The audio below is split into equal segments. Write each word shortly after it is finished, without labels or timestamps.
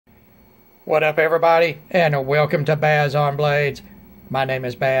What up, everybody, and welcome to Baz on Blades. My name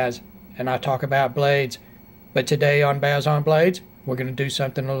is Baz, and I talk about blades. But today on Baz on Blades, we're going to do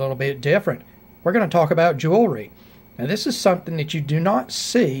something a little bit different. We're going to talk about jewelry. Now, this is something that you do not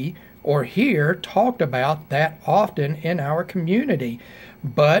see or hear talked about that often in our community.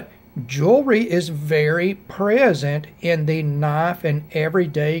 But jewelry is very present in the knife and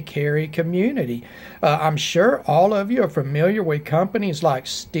everyday carry community. I'm sure all of you are familiar with companies like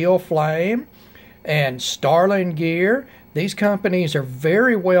Steel Flame and Starling Gear. These companies are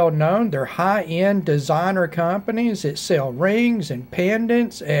very well known. They're high-end designer companies that sell rings and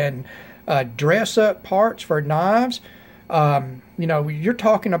pendants and dress-up parts for knives. You're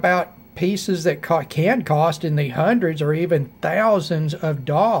talking about pieces that can cost in the hundreds or even thousands of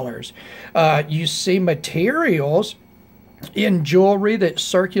dollars. You see materials in jewelry that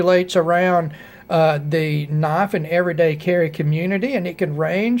circulates around the knife and everyday carry community, and it can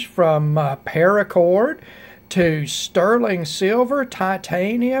range from paracord to sterling silver,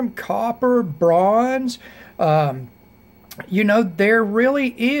 titanium, copper, bronze. There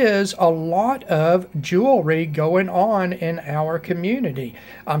really is a lot of jewelry going on in our community.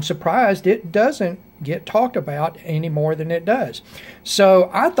 I'm surprised it doesn't get talked about any more than it does. So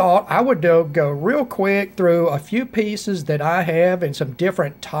I thought I would go real quick through a few pieces that I have in some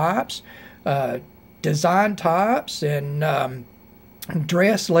different types, design types, and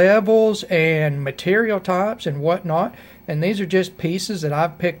dress levels and material types and whatnot. And these are just pieces that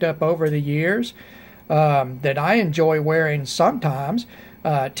I've picked up over the years that I enjoy wearing sometimes.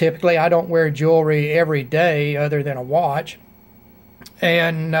 Typically, I don't wear jewelry every day other than a watch.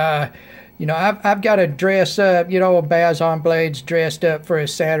 And, I've got to dress up. Baz on Blades dressed up for a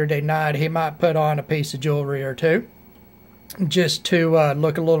Saturday night. He might put on a piece of jewelry or two just to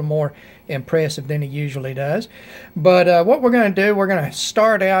look a little more impressive than he usually does. But what we're going to do, we're going to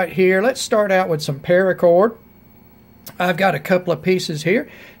start out here. Let's start out with some paracord. I've got a couple of pieces here.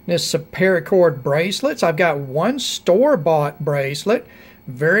 This is some paracord bracelets. I've got one store-bought bracelet,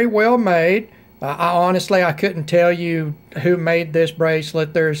 very well made. I couldn't tell you who made this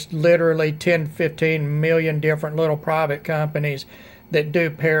bracelet. There's literally 10, 15 million different little private companies that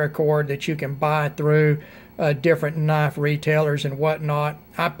do paracord that you can buy through different knife retailers and whatnot.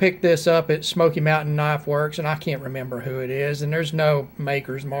 I picked this up at Smoky Mountain Knife Works, and I can't remember who it is, and there's no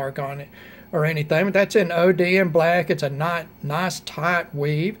maker's mark on it or anything, but that's in OD black. It's a nice tight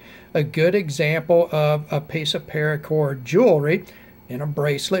weave, a good example of a piece of paracord jewelry in a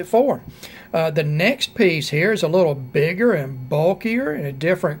bracelet form. The next piece here is a little bigger and bulkier in a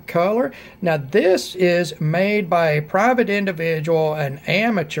different color. Now this is made by a private individual, an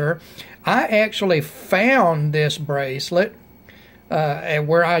amateur. I actually found this bracelet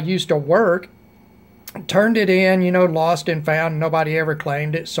where I used to work, turned it in, lost and found. Nobody ever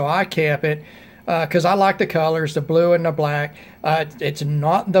claimed it, so I kept it because I like the colors, the blue and the black. It's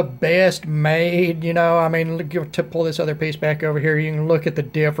not the best made, to pull this other piece back over here, you can look at the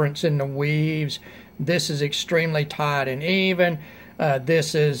difference in the weaves. This is extremely tight and even.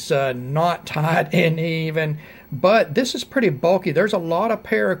 This is not tight and even, but this is pretty bulky. There's a lot of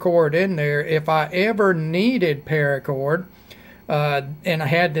paracord in there. If I ever needed paracord, and I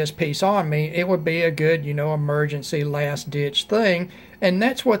had this piece on me, it would be a good, emergency last-ditch thing. And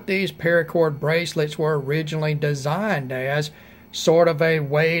that's what these paracord bracelets were originally designed as, sort of a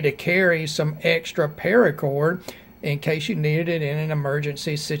way to carry some extra paracord in case you needed it in an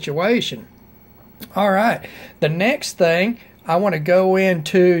emergency situation. All right, the next thing I want to go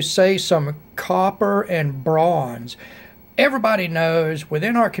into, say, some copper and bronze. Everybody knows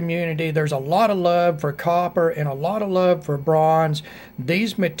within our community there's a lot of love for copper and a lot of love for bronze.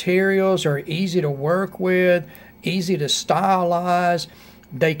 These materials are easy to work with, easy to stylize.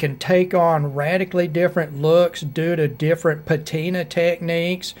 They can take on radically different looks due to different patina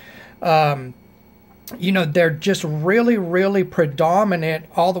techniques. They're just really, really predominant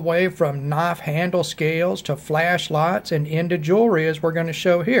all the way from knife handle scales to flashlights and into jewelry, as we're going to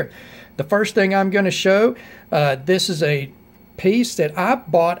show here. The first thing I'm going to show, this is a piece that I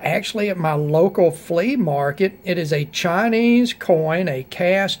bought actually at my local flea market. It is a Chinese coin, a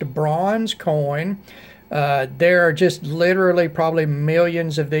cast bronze coin. There are just literally probably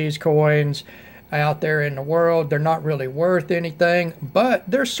millions of these coins out there in the world. They're not really worth anything,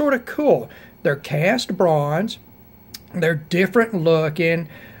 but they're sort of cool. They're cast bronze. They're different looking.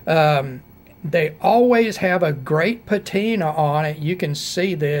 They always have a great patina on it. You can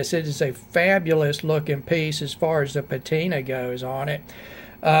see this. It is a fabulous looking piece as far as the patina goes on it.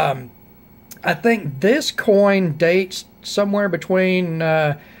 I think this coin dates somewhere between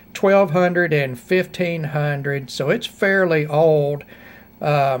 1200 and 1500, so it's fairly old.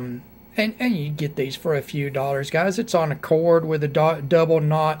 And you get these for a few dollars, guys. It's on a cord with a double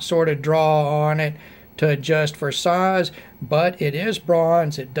knot sort of draw on it to adjust for size, but it is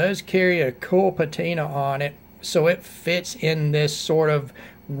bronze. It does carry a cool patina on it, so it fits in this sort of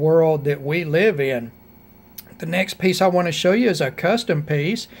world that we live in. The next piece I want to show you is a custom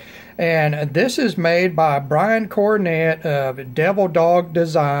piece, and this is made by Brian Cornett of Devil Dog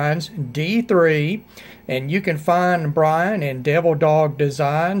Designs D3, and you can find Brian and Devil Dog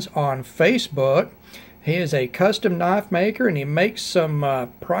Designs on Facebook. He is a custom knife maker, and he makes some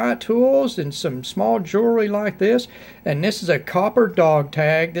pry tools and some small jewelry like this. And this is a copper dog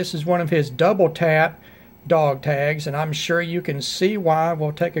tag. This is one of his double tap dog tags, and I'm sure you can see why.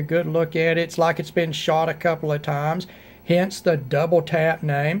 We'll take a good look at it. It's like it's been shot a couple of times, hence the double tap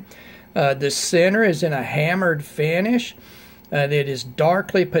name. The center is in a hammered finish. It is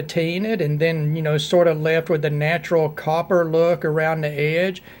darkly patinaed, and then, you know, sort of left with a natural copper look around the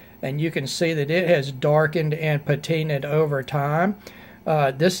edge, and you can see that it has darkened and patinaed over time.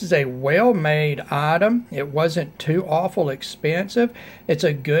 This is a well-made item. It wasn't too awful expensive. It's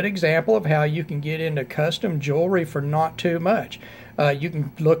a good example of how you can get into custom jewelry for not too much. You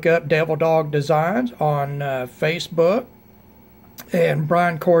can look up Devil Dog Designs on Facebook, and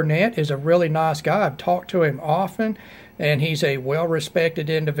Brian Cornett is a really nice guy. I've talked to him often, and he's a well-respected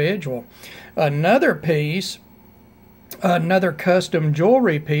individual. Another piece, another custom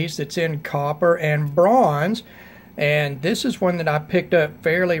jewelry piece that's in copper and bronze, and this is one that I picked up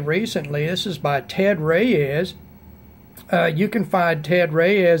fairly recently. This is by Ted Reyes. You can find Ted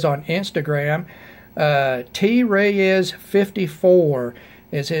Reyes on Instagram. TReyes54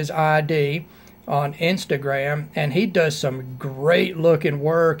 is his ID on Instagram, and he does some great looking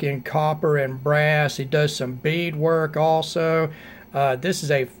work in copper and brass. He does some bead work also. This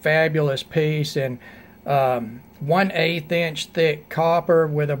is a fabulous piece, and 1/8 inch thick copper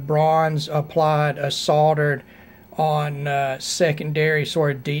with a bronze applied, soldered on secondary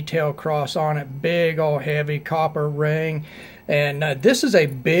sort of detail cross on it. Big old heavy copper ring, and this is a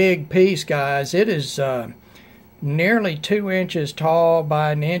big piece, guys. It is nearly 2 inches tall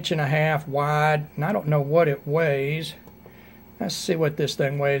by 1.5 inches wide, and I don't know what it weighs. Let's see what this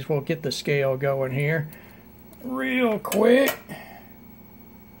thing weighs. We'll get the scale going here real quick.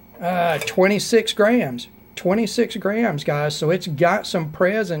 26 grams. 26 grams, guys, so it's got some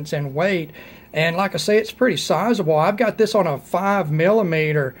presence and weight, and like I say, it's pretty sizable. I've got this on a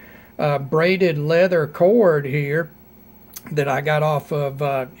 5mm braided leather cord here that I got off of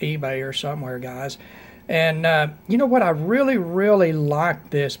eBay or somewhere, guys. And you know what? I really like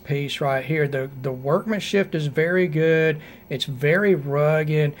this piece right here. The workmanship is very good. It's very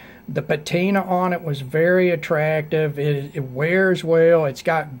rugged. The patina on it was very attractive. It wears well. It's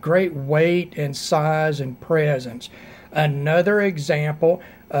got great weight and size and presence. Another example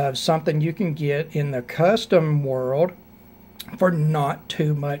of something you can get in the custom world for not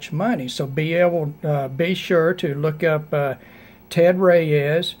too much money. So be sure to look up Ted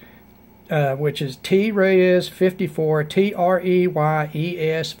Reyes, which is TReyes54,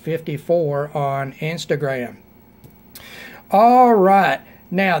 TREYES54 on Instagram. All right,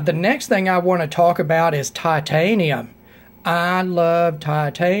 now the next thing I want to talk about is titanium. I love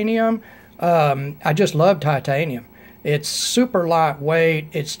titanium. I just love titanium. It's super lightweight.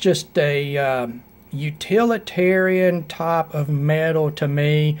 It's just a utilitarian type of metal to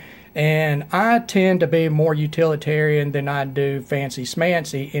me. And I tend to be more utilitarian than I do fancy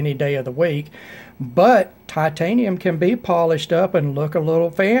smancy any day of the week. But titanium can be polished up and look a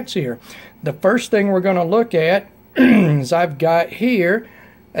little fancier. The first thing we're going to look at is I've got here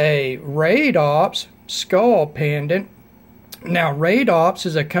a Radops skull pendant. Now Radops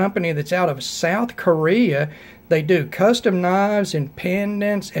is a company that's out of South Korea. They do custom knives and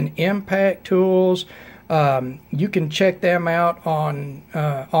pendants and impact tools. You can check them out on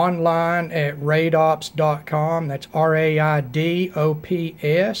online at raidops.com. That's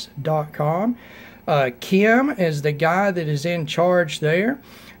RAIDOPS.com. Kim is the guy that is in charge there.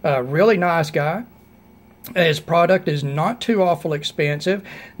 Really nice guy. His product is not too awful expensive.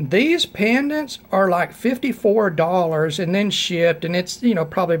 These pendants are like $54 and then shipped, and it's, you know,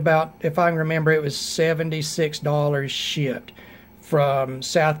 probably about, if I can remember, it was $76 shipped from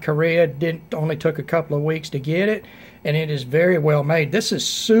South Korea. Only took a couple of weeks to get it, and it is very well made. This is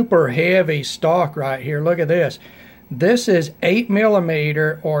super heavy stock right here. Look at this. This is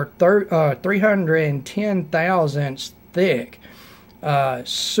 8mm or 310 thousandths thick.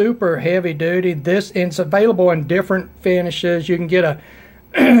 Super heavy duty. It's available in different finishes. You can get a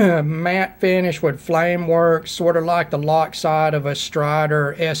matte finish with flame work, sort of like the lock side of a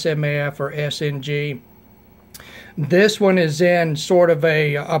Strider SMF or SNG. This one is in sort of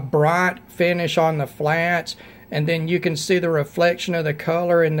a bright finish on the flats, and then you can see the reflection of the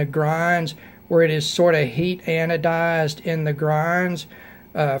color in the grinds where it is sort of heat anodized in the grinds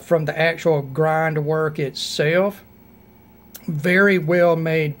from the actual grind work itself. Very well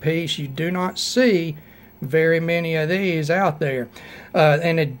made piece. You do not see very many of these out there.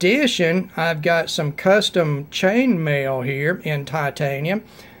 In addition, I've got some custom chainmail here in titanium,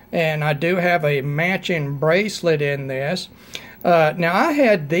 and I do have a matching bracelet in this. Now I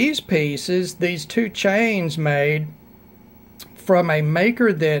had these pieces, these two chains, made from a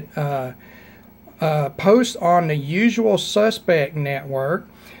maker that posts on the Usual Suspect network.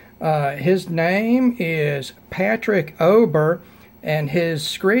 His name is Patrick Ober, and his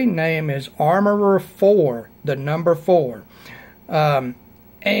screen name is Armorer4, the number 4.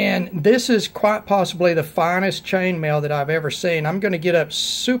 And this is quite possibly the finest chainmail that I've ever seen. I'm going to get up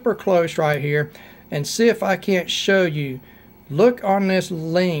super close right here and see if I can't show you. Look on this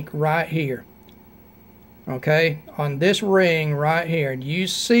link right here. Okay, on this ring right here. You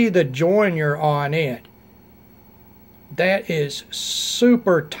see the joiner on it. That is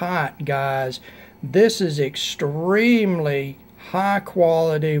super tight, guys. This is extremely high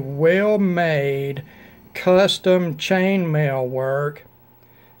quality, well made, custom chainmail work,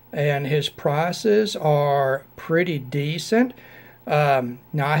 and his prices are pretty decent. Now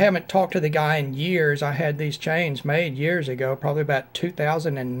I haven't talked to the guy in years. I had these chains made years ago, probably about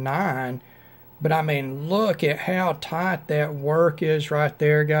 2009. But I mean, look at how tight that work is right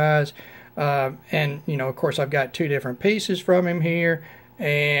there, guys. And, you know, of course, I've got two different pieces from him here,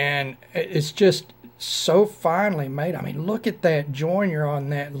 and it's just so finely made. I mean, look at that joiner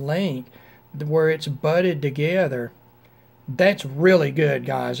on that link where it's butted together. That's really good,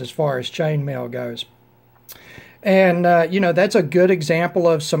 guys, as far as chainmail goes. And, you know, that's a good example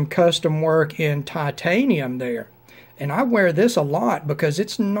of some custom work in titanium there. And I wear this a lot because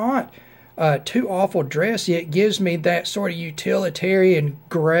it's not too awful dressy. It gives me that sort of utilitarian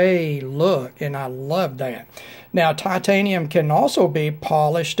gray look, and I love that. Now, titanium can also be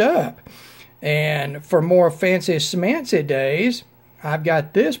polished up. And for more fancy smancy days, I've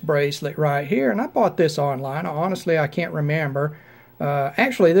got this bracelet right here, and I bought this online. Honestly, I can't remember.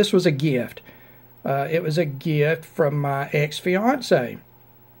 Actually, this was a gift. It was a gift from my ex-fiance.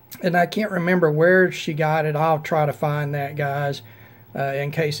 And I can't remember where she got it. I'll try to find that, guys,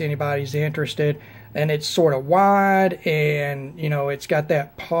 in case anybody's interested. And it's sort of wide, and, you know, it's got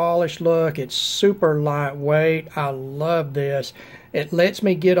that polished look. It's super lightweight. I love this. It lets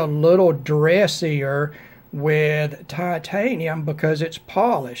me get a little dressier with titanium because it's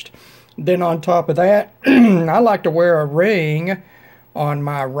polished. Then on top of that, I like to wear a ring on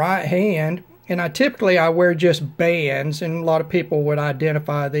my right hand, and I typically wear just bands, and a lot of people would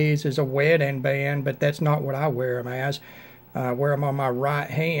identify these as a wedding band, but that's not what I wear them as. I wear them on my right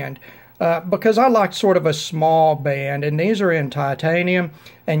hand because I like sort of a small band, and these are in titanium,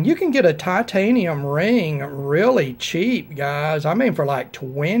 and you can get a titanium ring really cheap, guys. I mean, for like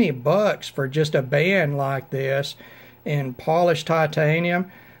 20 bucks for just a band like this in polished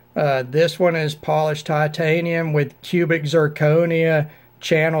titanium. This one is polished titanium with cubic zirconia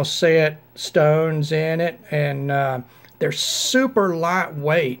channel set stones in it, and they're super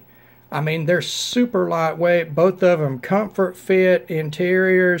lightweight. I mean, they're super lightweight. Both of them comfort fit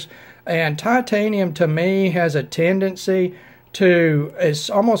interiors. And titanium, to me, has a tendency to,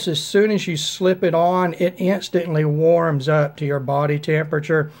 almost as soon as you slip it on, it instantly warms up to your body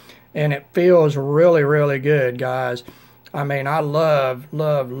temperature. And it feels really, really good, guys. I mean, I love,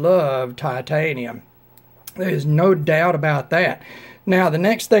 love, love titanium. There's no doubt about that. Now, the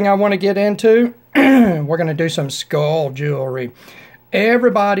next thing I want to get into, we're going to do some skull jewelry.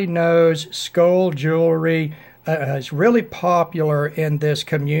 Everybody knows skull jewelry is really popular in this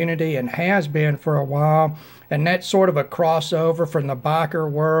community and has been for a while. And that's sort of a crossover from the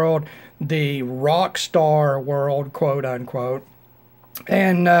biker world, the rock star world, quote unquote.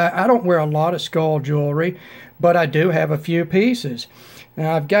 And I don't wear a lot of skull jewelry, but I do have a few pieces.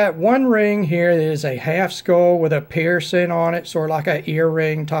 Now, I've got one ring here that is a half skull with a piercing on it, sort of like an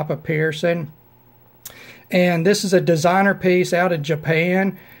earring type of piercing. And this is a designer piece out of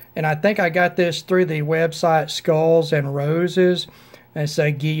Japan, and I think I got this through the website Skulls and Roses. It's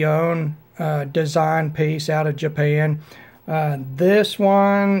a Guion design piece out of Japan. This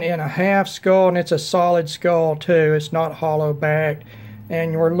one in a half skull, and it's a solid skull too. It's not hollow backed.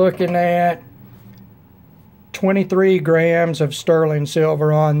 And we're looking at 23 grams of sterling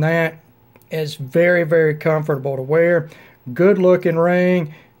silver on that. It's very, very comfortable to wear. Good looking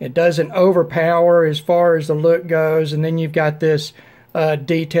ring. It doesn't overpower as far as the look goes. And then you've got this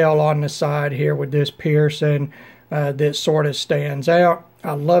detail on the side here with this piercing. that sort of stands out.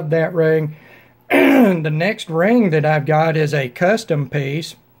 I love that ring. The next ring that I've got is a custom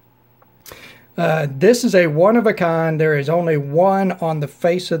piece. This is a one-of-a-kind. There is only one on the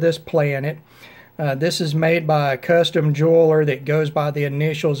face of this planet. This is made by a custom jeweler that goes by the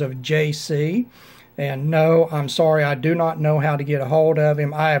initials of JC. And no, I'm sorry, I do not know how to get a hold of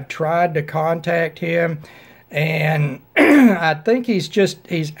him. I have tried to contact him, and I think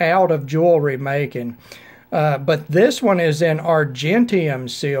he's out of jewelry making. But this one is in argentium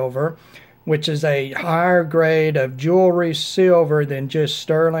silver, which is a higher grade of jewelry silver than just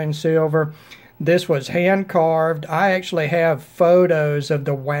sterling silver. This was hand carved. I actually have photos of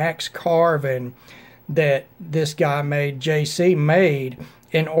the wax carving that this guy made, JC made,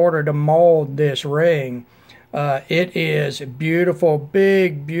 in order to mold this ring. It is beautiful,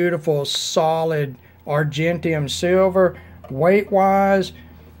 big, beautiful, solid argentium silver. Weight-wise,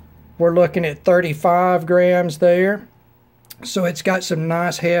 we're looking at 35 grams there. So it's got some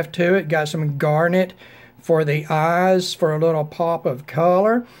nice heft to it. Got some garnet for the eyes for a little pop of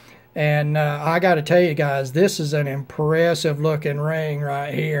color. And I got to tell you guys, this is an impressive looking ring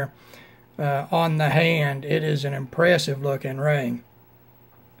right here on the hand. It is an impressive looking ring.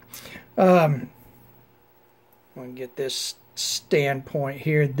 I'm going to get this standpoint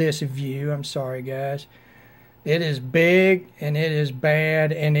here, this view. I'm sorry, guys. It is big, and it is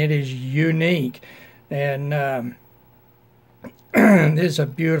bad, and it is unique. And this is a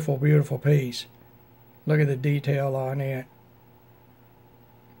beautiful, beautiful piece. Look at the detail on it.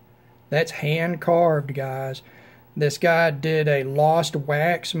 That's hand carved, guys. This guy did a lost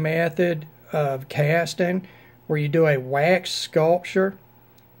wax method of casting, where you do a wax sculpture,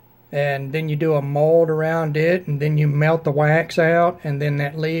 and then you do a mold around it, and then you melt the wax out, and then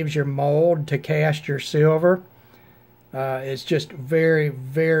that leaves your mold to cast your silver. It's just very,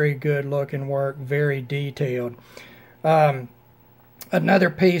 very good looking work, very detailed. Another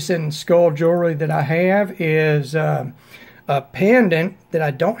piece in skull jewelry that I have is a pendant that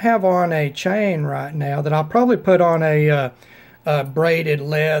I don't have on a chain right now, that I'll probably put on a braided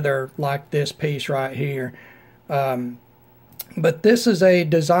leather like this piece right here. But this is a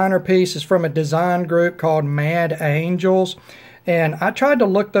designer piece. It's from a design group called Mad Angels. And I tried to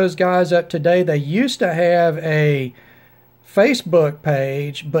look those guys up today. They used to have a Facebook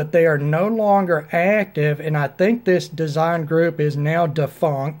page, but they are no longer active. And I think this design group is now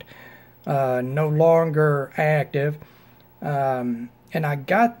defunct, no longer active. And I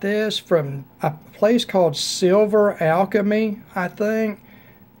got this from a place called Silver Alchemy, I think.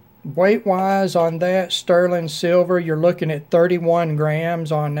 Weight-wise on that, sterling silver, you're looking at 31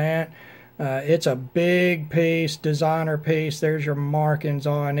 grams on that. It's a big piece, designer piece. There's your markings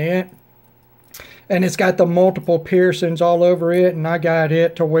on it. And it's got the multiple piercings all over it, and I got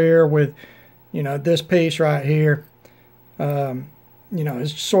it to wear with, you know, this piece right here. You know,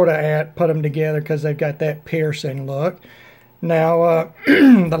 it's sort of put them together because they've got that piercing look. Now,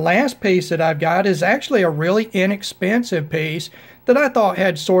 the last piece that I've got is actually a really inexpensive piece that I thought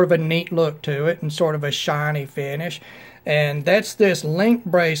had sort of a neat look to it and sort of a shiny finish. And that's this link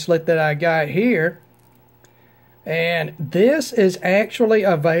bracelet that I got here. And this is actually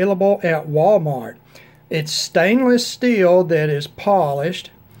available at Walmart. It's stainless steel that is polished.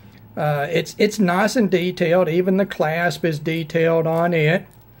 It's nice and detailed. Even the clasp is detailed on it.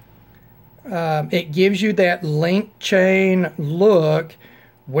 It gives you that link chain look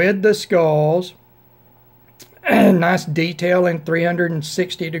with the skulls. Nice detailing,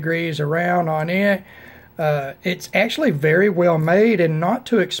 360 degrees around on it. It's actually very well made and not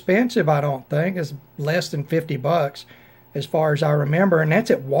too expensive, I don't think. It's less than 50 bucks as far as I remember, and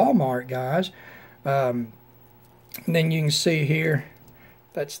that's at Walmart, guys. And then you can see here,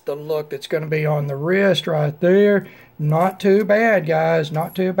 that's the look that's going to be on the wrist right there. Not too bad, guys,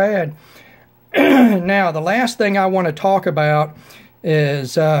 not too bad. Now, the last thing I want to talk about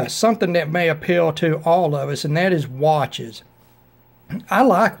is something that may appeal to all of us, and that is watches. I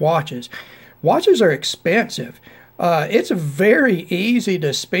like watches. Watches are expensive. It's very easy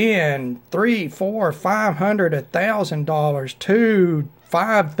to spend $300, $400, $500, $1,000 to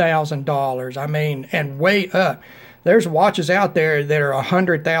 $5,000. I mean, and way up. There's watches out there that are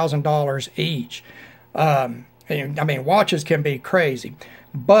 $100,000 each. I mean, watches can be crazy,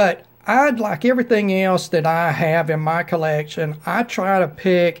 but I'd like everything else that I have in my collection, I try to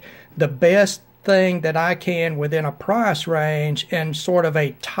pick the best thing that I can within a price range and sort of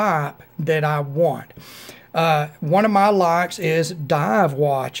a type that I want. One of my likes is dive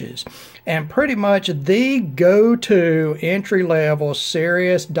watches, and pretty much the go-to entry-level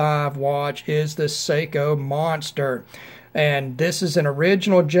serious dive watch is the Seiko Monster. And this is an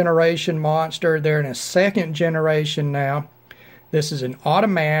original generation monster. They're in a second generation now. This is an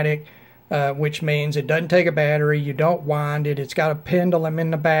automatic, which means it doesn't take a battery. You don't wind it. It's got a pendulum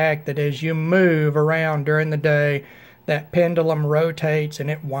in the back that as you move around during the day, that pendulum rotates and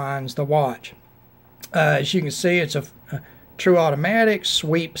it winds the watch. As you can see, it's a true automatic,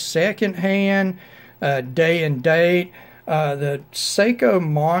 sweep second hand, day and date. The Seiko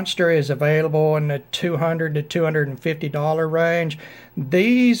Monster is available in the $200 to $250 range.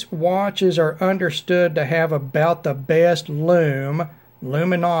 These watches are understood to have about the best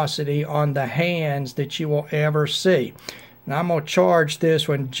luminosity on the hands that you will ever see. And I'm going to charge this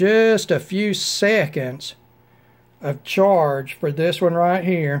one just a few seconds of charge for this one right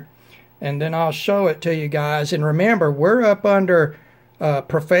here, and then I'll show it to you guys. And remember, we're up under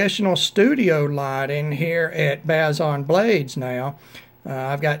professional studio lighting here at Bazon Blades now.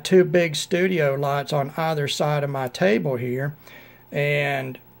 I've got two big studio lights on either side of my table here,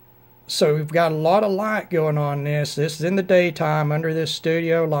 and so we've got a lot of light going on this. This is in the daytime under this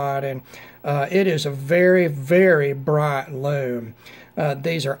studio lighting. It is a very, very bright lume.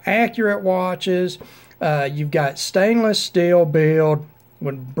 These are accurate watches. You've got stainless steel build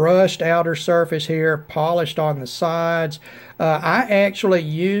with brushed outer surface here, polished on the sides. I actually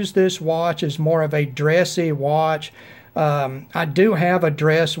use this watch as more of a dressy watch. I do have a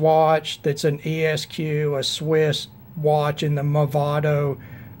dress watch that's an ESQ, a Swiss watch in the Movado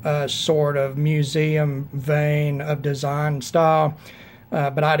sort of museum vein of design style.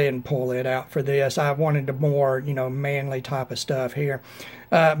 But I didn't pull it out for this. I wanted the more, manly type of stuff here.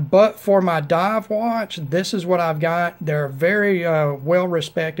 But for my dive watch, this is what I've got. They're a very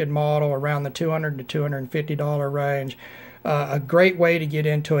well-respected model around the $200 to $250 range. A great way to get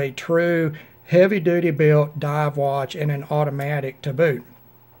into a true heavy-duty built dive watch and an automatic to boot.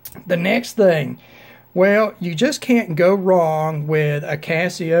 The next thing, well, you just can't go wrong with a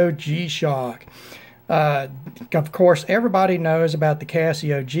Casio G-Shock. Of course, everybody knows about the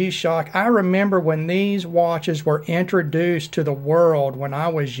Casio G-Shock. I remember when these watches were introduced to the world when I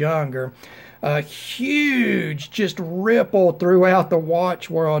was younger. A huge just ripple throughout the watch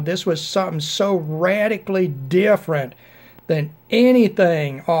world. This was something so radically different than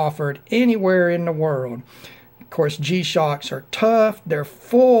anything offered anywhere in the world. Of course, G-Shocks are tough. They're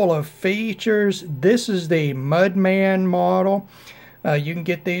full of features. This is the Mudman model. You can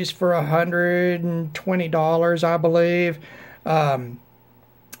get these for $120, I believe.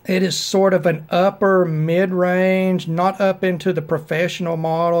 It is sort of an upper mid-range, not up into the professional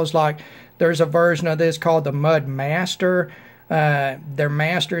models. Like there's a version of this called the Mud Master, their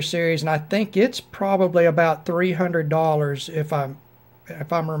Master series, and I think it's probably about $300 if I'm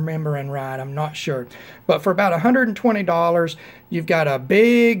remembering right. I'm not sure, but for about $120, you've got a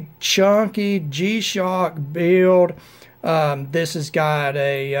big chunky G-Shock build. This has got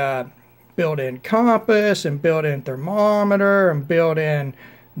a built-in compass and built-in thermometer and built-in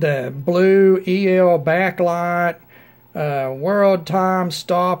the blue EL backlight, world time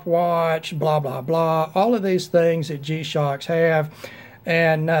stopwatch, blah, blah, blah. All of these things that G-Shocks have.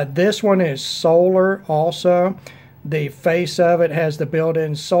 And this one is solar also. The face of it has the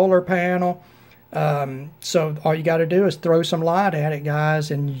built-in solar panel. So all you got to do is throw some light at it, guys,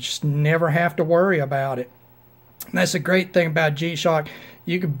 and you just never have to worry about it. And that's the great thing about G-Shock.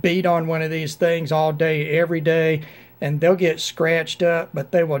 You can beat on one of these things all day, every day, and they'll get scratched up,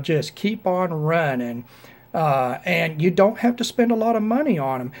 but they will just keep on running. And you don't have to spend a lot of money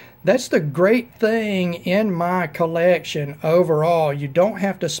on them. That's the great thing in my collection overall. You don't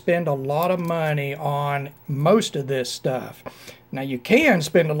have to spend a lot of money on most of this stuff. Now, you can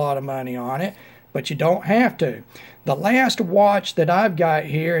spend a lot of money on it, but you don't have to. The last watch that I've got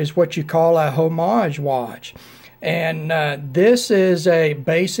here is what you call a homage watch. And this is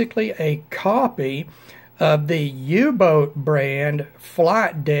basically a copy of the U-boat brand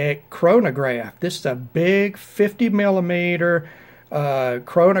flight deck chronograph. This is a big 50 millimeter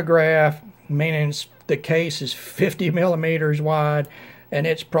chronograph, meaning the case is 50 millimeters wide, and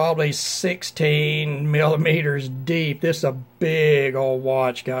it's probably 16 millimeters deep. This is a big old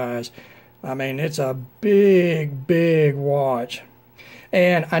watch, guys. I mean, it's a big, big watch.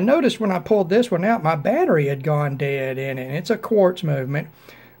 And I noticed when I pulled this one out, my battery had gone dead in it. And it's a quartz movement,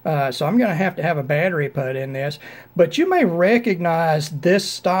 so I'm going to have a battery put in this. But you may recognize this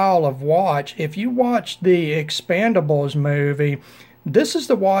style of watch. If you watch the Expendables movie, this is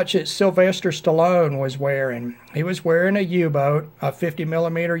the watch that Sylvester Stallone was wearing. He was wearing a U-boat, a 50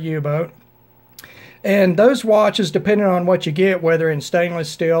 millimeter U-boat. And those watches, depending on what you get, whether in stainless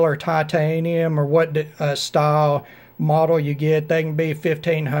steel or titanium or what style model you get, they can be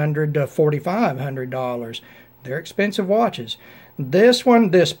 $1,500 to $4,500. they're expensive watches. This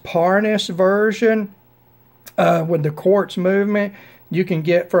one, this Parnis version with the quartz movement, you can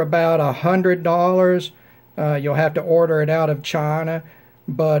get for about $100. You'll have to order it out of China.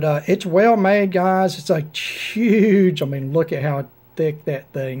 But it's well made, guys. It's like huge. I mean, look at how thick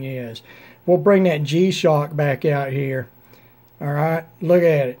that thing is. We'll bring that G-Shock back out here. All right, look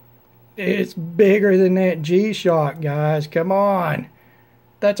at it. It's bigger than that G-Shock, guys. Come on.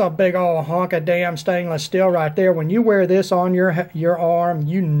 That's a big old hunk of damn stainless steel right there. When you wear this on your arm,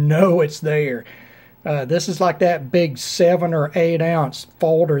 you know it's there. This is like that big 7 or 8 ounce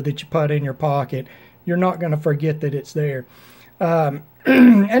folder that you put in your pocket. You're not going to forget that it's there. And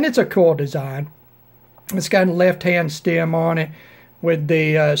it's a cool design. It's got a left-hand stem on it with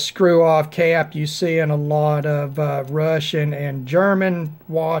the screw-off cap you see in a lot of Russian and German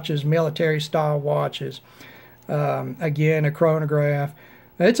watches, military-style watches. Again, a chronograph.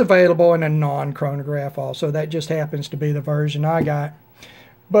 It's available in a non-chronograph also. That just happens to be the version I got.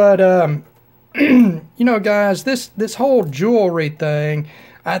 But, you know, guys, this whole jewelry thing,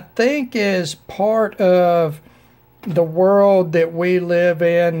 I think is part of the world that we live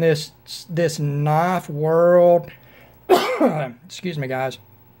in, this knife world. Excuse me, guys.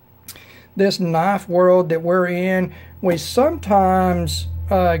 This knife world that we're in, we sometimes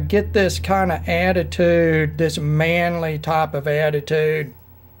get this kind of attitude, this manly type of attitude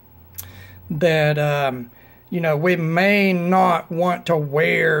that, you know, we may not want to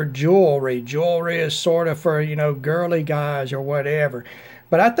wear jewelry. Jewelry is sort of for, you know, girly guys or whatever.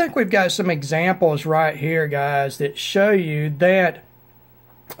 But I think we've got some examples right here, guys, that show you that,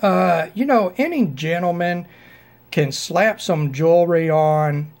 you know, any gentleman can slap some jewelry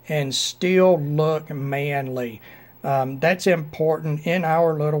on and still look manly. That's important in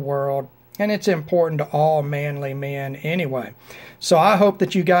our little world, and it's important to all manly men anyway. So I hope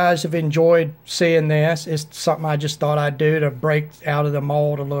that you guys have enjoyed seeing this. It's something I just thought I'd do to break out of the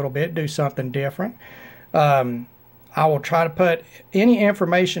mold a little bit, do something different. I will try to put any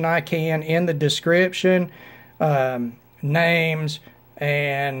information I can in the description, names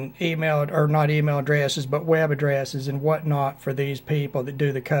and email, or not email addresses, but web addresses and whatnot for these people that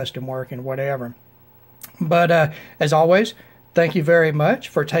do the custom work and whatever. But as always, thank you very much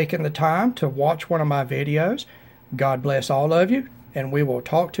for taking the time to watch one of my videos. God bless all of you, and we will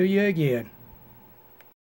talk to you again.